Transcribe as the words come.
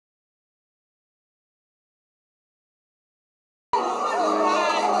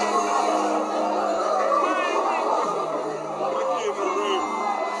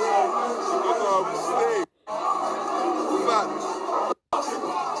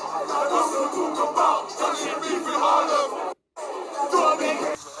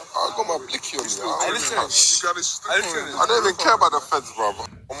blicky on me. I don't even care about the feds, bro.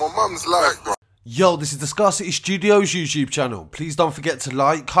 On my mum's life, bro. Yo, this is the Scarcity Studios YouTube channel. Please don't forget to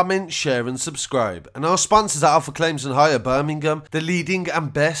like, comment, share and subscribe. And our sponsors at Alpha Claims and Hire Birmingham, the leading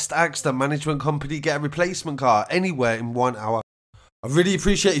and best accident management company. Get a replacement car anywhere in 1 hour. I really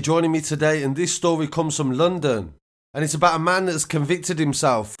appreciate you joining me today, and this story comes from London. And it's about a man that's convicted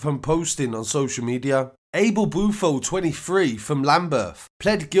himself from posting on social media. Abel Buafo, 23, from Lambeth,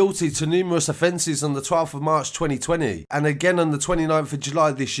 pled guilty to numerous offences on the 12th of March 2020 and again on the 29th of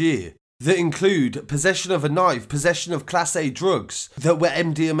July this year. That include possession of a knife, possession of Class A drugs that were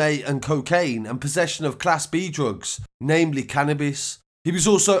MDMA and cocaine, and possession of Class B drugs, namely cannabis. He was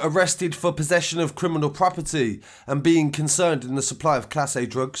also arrested for possession of criminal property and being concerned in the supply of Class A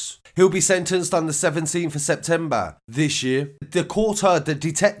drugs. He'll be sentenced on the 17th of September this year. The court heard that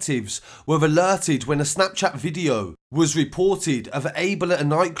detectives were alerted when a Snapchat video was reported of Abel at a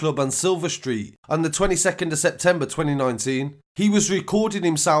nightclub on Silver Street on the 22nd of September 2019. He was recording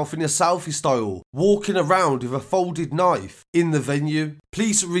himself in a selfie style, walking around with a folded knife in the venue.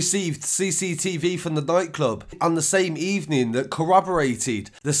 Police received CCTV from the nightclub on the same evening that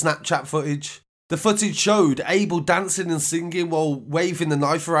corroborated the Snapchat footage. The footage showed Abel dancing and singing while waving the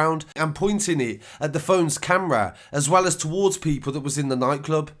knife around and pointing it at the phone's camera, as well as towards people that was in the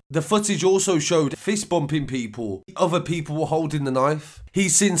nightclub. The footage also showed fist bumping people. Other people were holding the knife.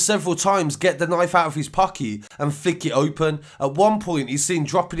 He's seen several times get the knife out of his pocket and flick it open. At one point he's seen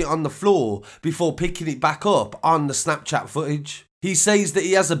dropping it on the floor before picking it back up on the Snapchat footage. He says that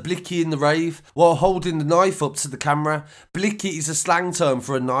he has a blicky in the rave while holding the knife up to the camera. Blicky is a slang term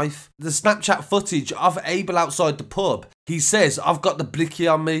for a knife. The Snapchat footage of Abel outside the pub, he says, "I've got the blicky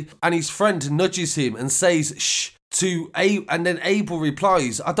on me," and his friend nudges him and says, "Shh," to Abel, and then Abel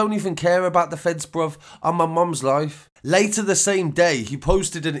replies, "I don't even care about the feds, bruv, on my mum's life." Later the same day, he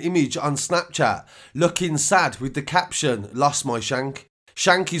posted an image on Snapchat looking sad with the caption, "Lost my shank."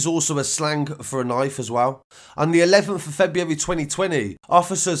 Shank is also a slang for a knife as well. On the 11th of February 2020,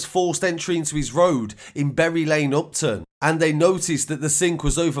 officers forced entry into his road in Berry Lane, Upton, and they noticed that the sink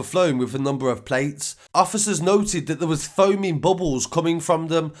was overflowing with a number of plates. Officers noted that there was foaming bubbles coming from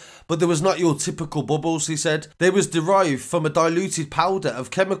them, but there was not your typical bubbles, he said. They was derived from a diluted powder of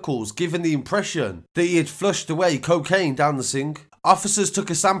chemicals, giving the impression that he had flushed away cocaine down the sink. Officers took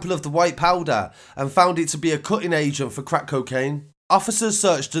a sample of the white powder and found it to be a cutting agent for crack cocaine. Officers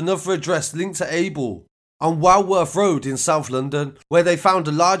searched another address linked to Abel on Walworth Road in South London, where they found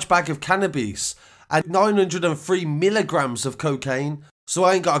a large bag of cannabis and 903 milligrams of cocaine. So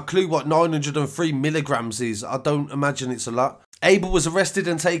I ain't got a clue what 903 milligrams is. I don't imagine it's a lot. Abel was arrested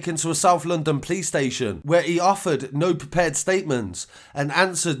and taken to a South London police station where he offered no prepared statements and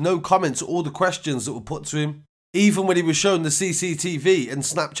answered no comment to all the questions that were put to him, even when he was shown the CCTV and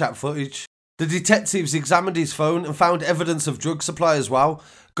Snapchat footage. The detectives examined his phone and found evidence of drug supply as well,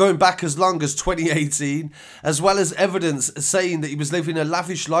 going back as long as 2018, as well as evidence saying that he was living a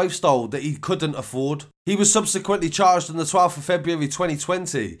lavish lifestyle that he couldn't afford. He was subsequently charged on the 12th of February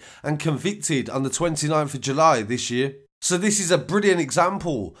 2020 and convicted on the 29th of July this year. So this is a brilliant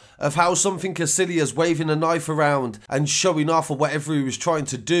example of how something as silly as waving a knife around and showing off or whatever he was trying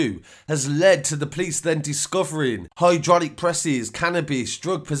to do has led to the police then discovering hydraulic presses, cannabis,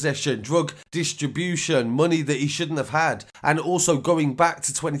 drug possession, drug distribution, money that he shouldn't have had, and also going back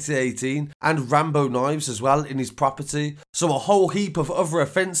to 2018, and Rambo knives as well in his property. So a whole heap of other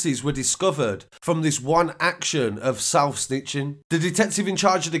offences were discovered from this one action of self-snitching. The detective in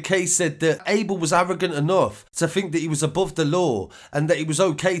charge of the case said that Abel was arrogant enough to think that he was above the law and that it was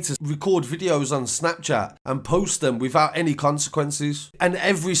okay to record videos on Snapchat and post them without any consequences. And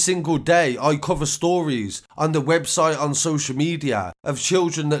every single day I cover stories on the website, on social media, of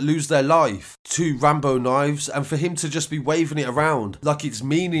children that lose their life to Rambo knives, and for him to just be waving it around like it's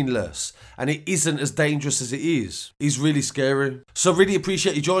meaningless and it isn't as dangerous as it is really scary. So really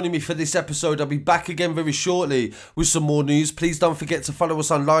appreciate you joining me for this episode. I'll be back again very shortly with some more news. Please don't forget to follow us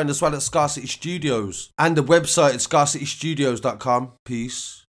online as well at Scarcity Studios and the website at scarcitystudios.com.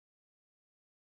 Peace.